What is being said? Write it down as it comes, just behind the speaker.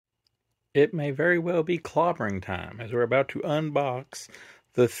It may very well be clobbering time, as we're about to unbox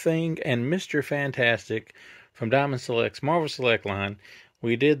The Thing and Mr. Fantastic from Diamond Select's Marvel Select line.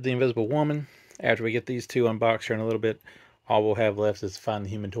 We did The Invisible Woman. After we get these two unboxed here in a little bit, all we'll have left is to find the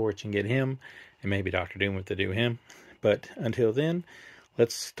Human Torch and get him, and maybe Dr. Doom if they do him. But until then,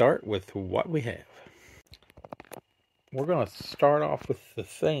 let's start with what we have. We're going to start off with The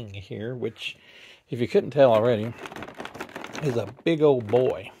Thing here, which, if you couldn't tell already, is a big old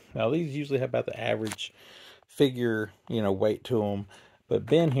boy. Now, these usually have about the average figure, weight to them. But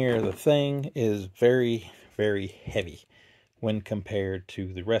Ben here, The Thing, is very, very heavy when compared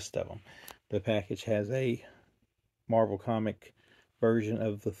to the rest of them. The package has a Marvel comic version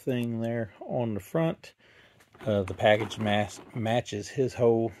of The Thing there on the front. The package matches his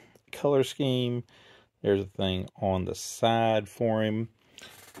whole color scheme. There's a thing on the side for him.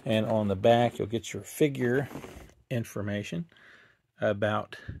 And on the back, you'll get your figure information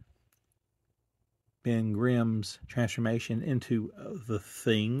about Ben Grimm's transformation into The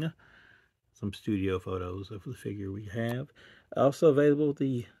Thing. Some studio photos of the figure we have. Also available,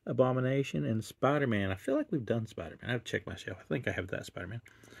 the Abomination and Spider-Man. I feel like we've done Spider-Man. I have to check my shelf. I think I have that Spider-Man.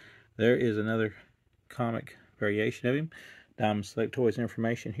 There is another comic variation of him. Diamond Select Toys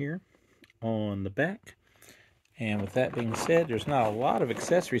information here on the back. And with that being said, there's not a lot of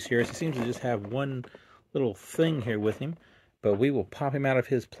accessories here. He seems to just have one little thing here with him. But we will pop him out of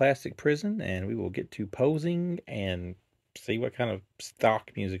his plastic prison, and we will get to posing and see what kind of stock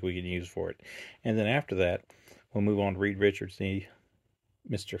music we can use for it. And then after that, we'll move on to Reed Richards, the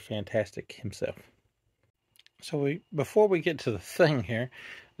Mr. Fantastic himself. So before we get to The Thing here,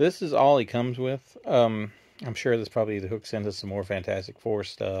 this is all he comes with. I'm sure this probably either hooks into some more Fantastic Four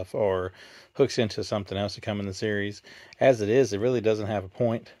stuff or hooks into something else to come in the series. As it is, it really doesn't have a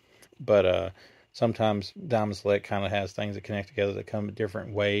point. But sometimes Diamond Select kind of has things that connect together that come in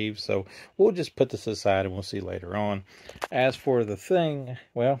different waves. So we'll just put this aside and we'll see later on. As for The Thing,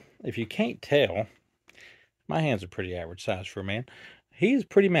 well, if you can't tell, my hands are pretty average size for a man. He's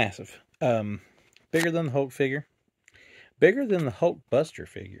pretty massive. Bigger than the Hulk figure. Bigger than the Hulk Buster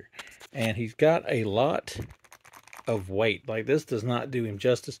figure. And he's got a lot of weight. Like, this does not do him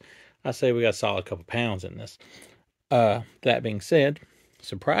justice. I say we got a solid couple pounds in this. That being said,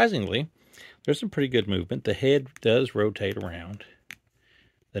 surprisingly, there's some pretty good movement. The head does rotate around.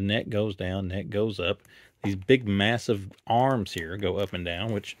 The neck goes down, neck goes up. These big, massive arms here go up and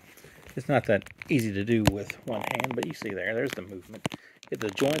down, which it's not that easy to do with one hand, but you see there's the movement. If the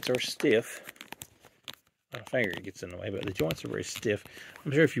joints are stiff, my finger gets in the way, but the joints are very stiff.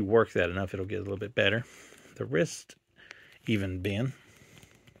 I'm sure if you work that enough, it'll get a little bit better. The wrist even bend.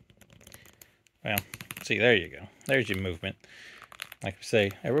 Well, see, there you go. There's your movement. Like I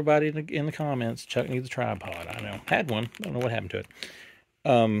say, everybody in the comments, Chuck needs a tripod. I know. Had one. Don't know what happened to it.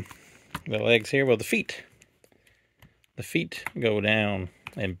 The legs here. Well, the feet. The feet go down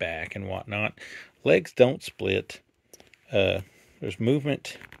and back and whatnot. Legs don't split. There's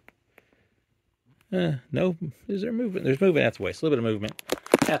movement. No. Is there movement? There's movement at the waist. A little bit of movement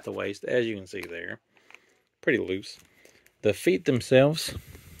at the waist, as you can see there. Pretty loose. The feet themselves,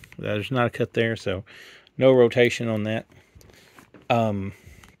 there's not a cut there, so no rotation on that. Of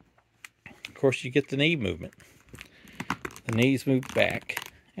course, you get the knee movement. The knees move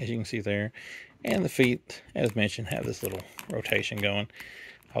back, as you can see there. And the feet, as mentioned, have this little rotation going.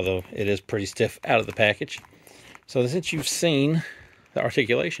 Although it is pretty stiff out of the package. So since you've seen the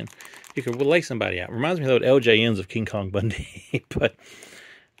articulation, you can lay somebody out. Reminds me of the LJNs of King Kong Bundy. But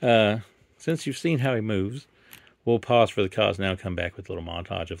since you've seen how he moves, we'll pause for the cause now and come back with a little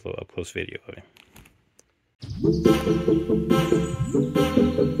montage of a little up-close video of him.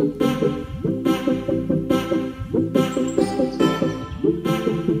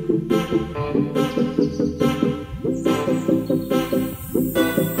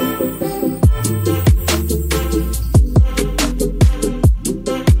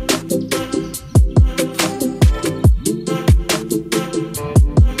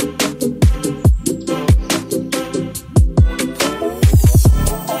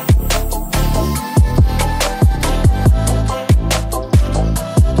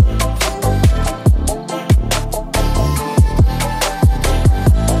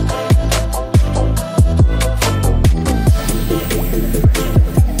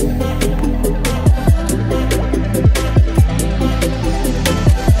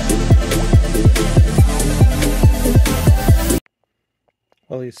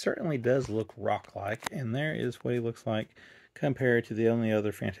 Well, he certainly does look rock-like, and there is what he looks like compared to the only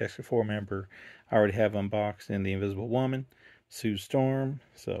other Fantastic Four member I already have unboxed in The Invisible Woman, Sue Storm.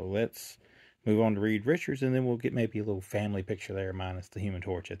 So let's move on to Reed Richards, and then we'll get maybe a little family picture there minus the Human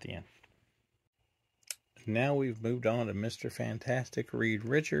Torch at the end. Now we've moved on to Mr. Fantastic Reed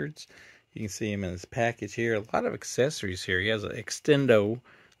Richards. You can see him in his package here. A lot of accessories here. He has an extendo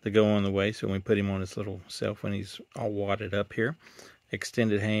to go on the way, so when we put him on his little self when he's all wadded up here.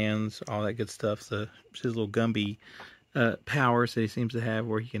 Extended hands, all that good stuff. His little Gumby powers that he seems to have,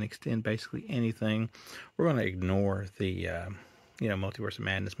 where he can extend basically anything. We're going to ignore the Multiverse of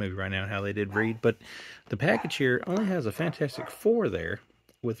Madness movie right now and how they did Reed, but the package here only has a Fantastic Four there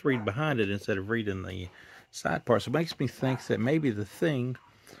with Reed behind it instead of Reed in the side part. So it makes me think that maybe the Thing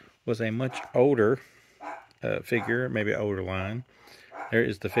was a much older figure, maybe an older line. There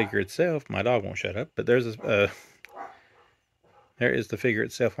is the figure itself. My dog won't shut up, but there is the figure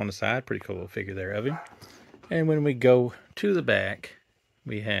itself on the side. Pretty cool little figure there of him. And when we go to the back,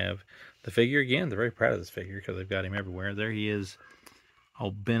 we have the figure again. They're very proud of this figure because they've got him everywhere. There he is,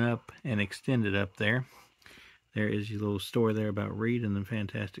 all bent up and extended up there. There is your little story there about Reed and the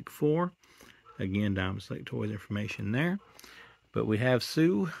Fantastic Four. Again, Diamond Select Toys information there. But we have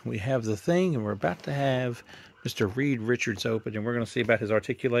Sue, we have the Thing, and we're about to have Mr. Reed Richards open. And we're going to see about his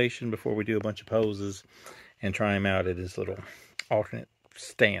articulation before we do a bunch of poses and try him out at his little alternate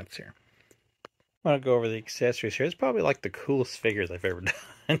stance here. I want to go over the accessories here. It's probably like the coolest figures I've ever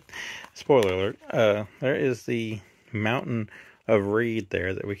done. Spoiler alert. There is the mountain of Reed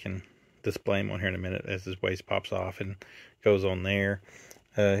there that we can display him on here in a minute as his waist pops off and goes on there.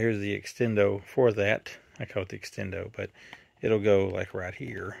 Here's the extendo for that. I call it the extendo, but it'll go like right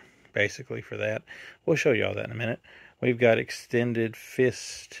here, basically, for that. We'll show you all that in a minute. We've got extended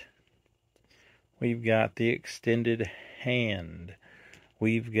fist. We've got the extended hand.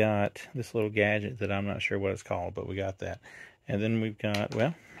 We've got this little gadget that I'm not sure what it's called, but we got that. And then we've got,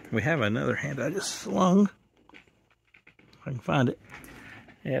 well, we have another hand I just slung. If I can find it.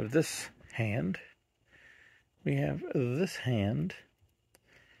 We have this hand. We have this hand.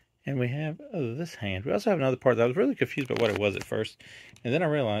 And we have this hand. We also have another part that I was really confused about what it was at first. And then I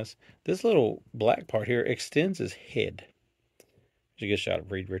realized this little black part here extends his head. There's a good shot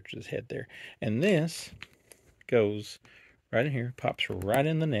of Reed Richards' head there. And this goes right in here, pops right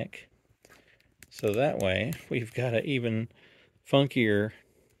in the neck. So that way, we've got an even funkier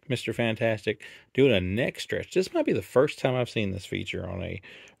Mr. Fantastic doing a neck stretch. This might be the first time I've seen this feature on a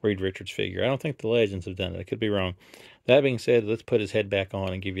Reed Richards figure. I don't think the Legends have done it. I could be wrong. That being said, let's put his head back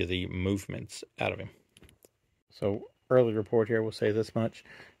on and give you the movements out of him. So, early report here, we'll say this much.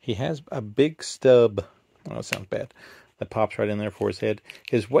 He has a big stub, oh, that sounds bad, that pops right in there for his head.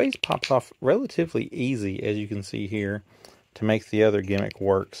 His waist pops off relatively easy, as you can see here, to make the other gimmick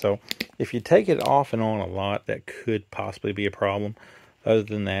work. So, if you take it off and on a lot, that could possibly be a problem. Other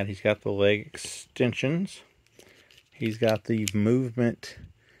than that, he's got the leg extensions. He's got the movement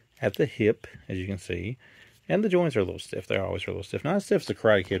at the hip, as you can see. And the joints are a little stiff. They're always a little stiff. Not as stiff as the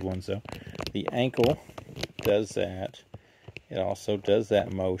Karate Kid ones, though. The ankle does that. It also does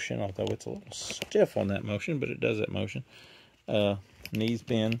that motion, although it's a little stiff on that motion, but it does that motion. Knees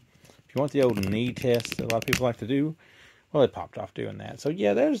bend. If you want the old knee test that a lot of people like to do, well, it popped off doing that. So,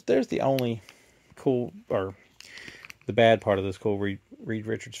 yeah, there's the only cool, or the bad part of this cool Reed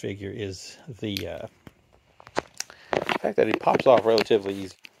Richards figure is the fact that he pops off relatively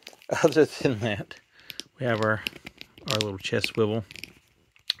easy. Other than that, we have our little chest swivel.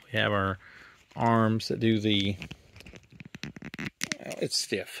 We have our arms that do the, well, it's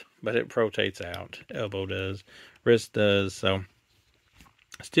stiff, but it rotates out. Elbow does, wrist does, so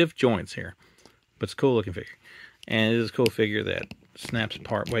stiff joints here. But it's a cool looking figure. And it is a cool figure that snaps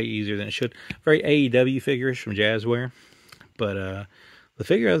apart way easier than it should. Very AEW figure-ish from Jazzware. But the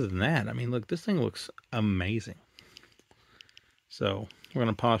figure other than that, I mean, look, this thing looks amazing. So we're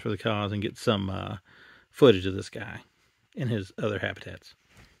going to pause for the cause and get some footage of this guy in his other habitats.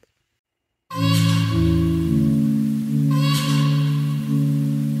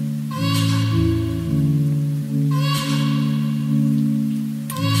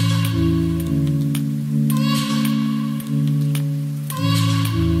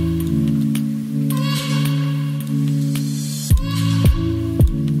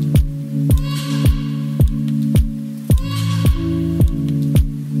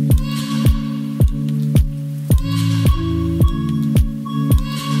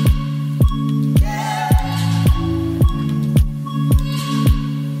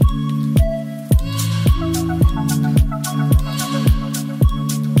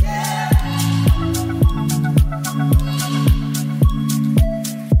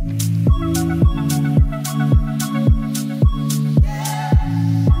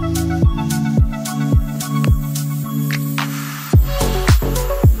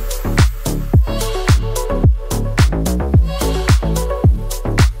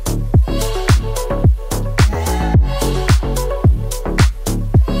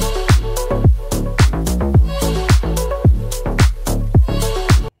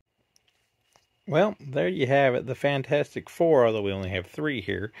 you have it, the Fantastic Four, although we only have 3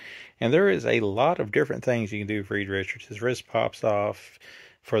 here. And there is a lot of different things you can do for Reed Richards. His wrist pops off.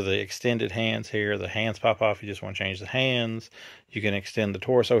 For the extended hands here, the hands pop off. You just want to change the hands. You can extend the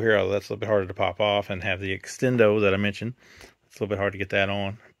torso here, although that's a little bit harder to pop off, and have the extendo that I mentioned. It's a little bit hard to get that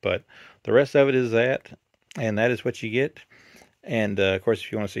on, but the rest of it is that, and that is what you get. And of course,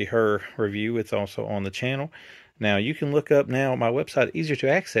 if you want to see her review, it's also on the channel. Now, you can look up now my website, easier to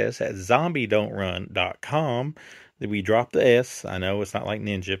access, at zombiedon'trun.com. We dropped the S. I know it's not like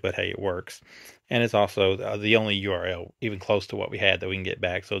Ninja, but hey, it works. And it's also the only URL even close to what we had that we can get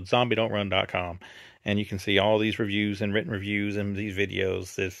back. So it's zombiedon'trun.com. And you can see all these reviews and written reviews and these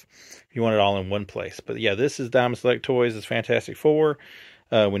videos if you want it all in one place. But yeah, this is Diamond Select Toys. It's Fantastic Four.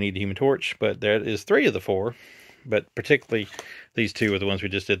 We need the Human Torch, but there is 3 of the 4. But particularly these 2 are the ones we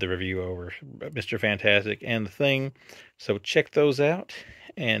just did the review over, Mr. Fantastic and the Thing. So check those out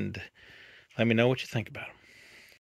and let me know what you think about them.